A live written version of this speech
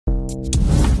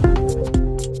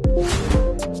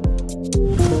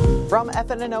From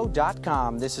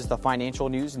FNNO.com, this is the Financial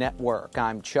News Network.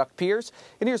 I'm Chuck Pierce,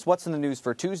 and here's what's in the news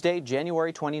for Tuesday,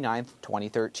 January 29th,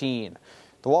 2013.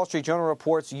 The Wall Street Journal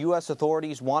reports U.S.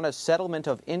 authorities want a settlement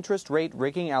of interest rate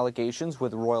rigging allegations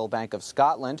with Royal Bank of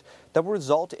Scotland that will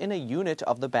result in a unit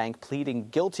of the bank pleading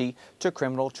guilty to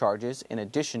criminal charges in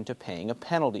addition to paying a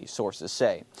penalty, sources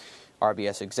say.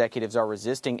 RBS executives are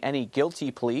resisting any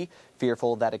guilty plea,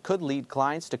 fearful that it could lead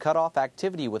clients to cut off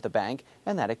activity with the bank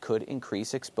and that it could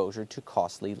increase exposure to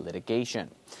costly litigation.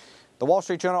 The Wall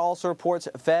Street Journal also reports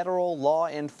federal law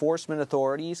enforcement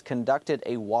authorities conducted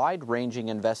a wide-ranging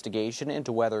investigation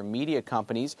into whether media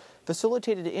companies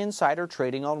facilitated insider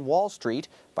trading on Wall Street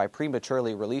by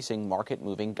prematurely releasing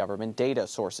market-moving government data,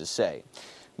 sources say.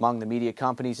 Among the media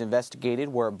companies investigated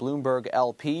were Bloomberg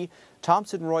LP,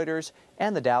 Thomson Reuters,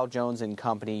 and the Dow Jones &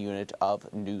 Company unit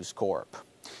of News Corp.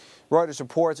 Reuters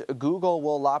reports Google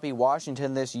will lobby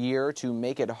Washington this year to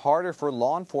make it harder for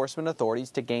law enforcement authorities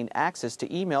to gain access to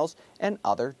emails and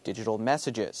other digital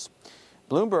messages.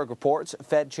 Bloomberg reports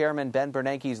Fed Chairman Ben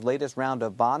Bernanke's latest round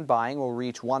of bond buying will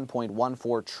reach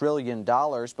 $1.14 trillion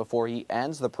before he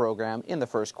ends the program in the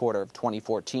first quarter of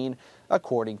 2014,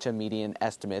 according to median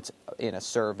estimates in a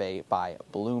survey by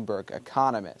Bloomberg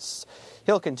economists.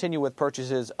 He'll continue with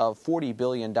purchases of $40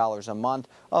 billion a month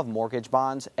of mortgage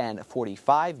bonds and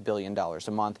 $45 billion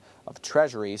a month of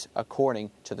treasuries,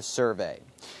 according to the survey.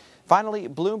 Finally,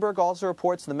 Bloomberg also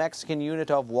reports the Mexican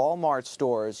unit of Walmart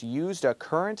stores used a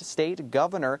current state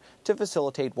governor to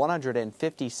facilitate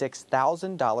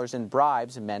 $156,000 in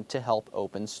bribes meant to help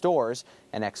open stores,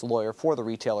 an ex-lawyer for the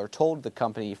retailer told the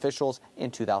company officials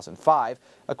in 2005,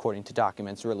 according to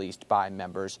documents released by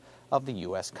members of the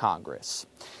U.S. Congress.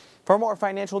 For more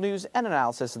financial news and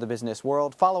analysis of the business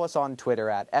world, follow us on Twitter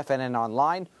at FNN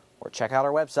Online or check out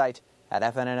our website at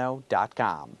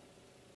FNNO.com.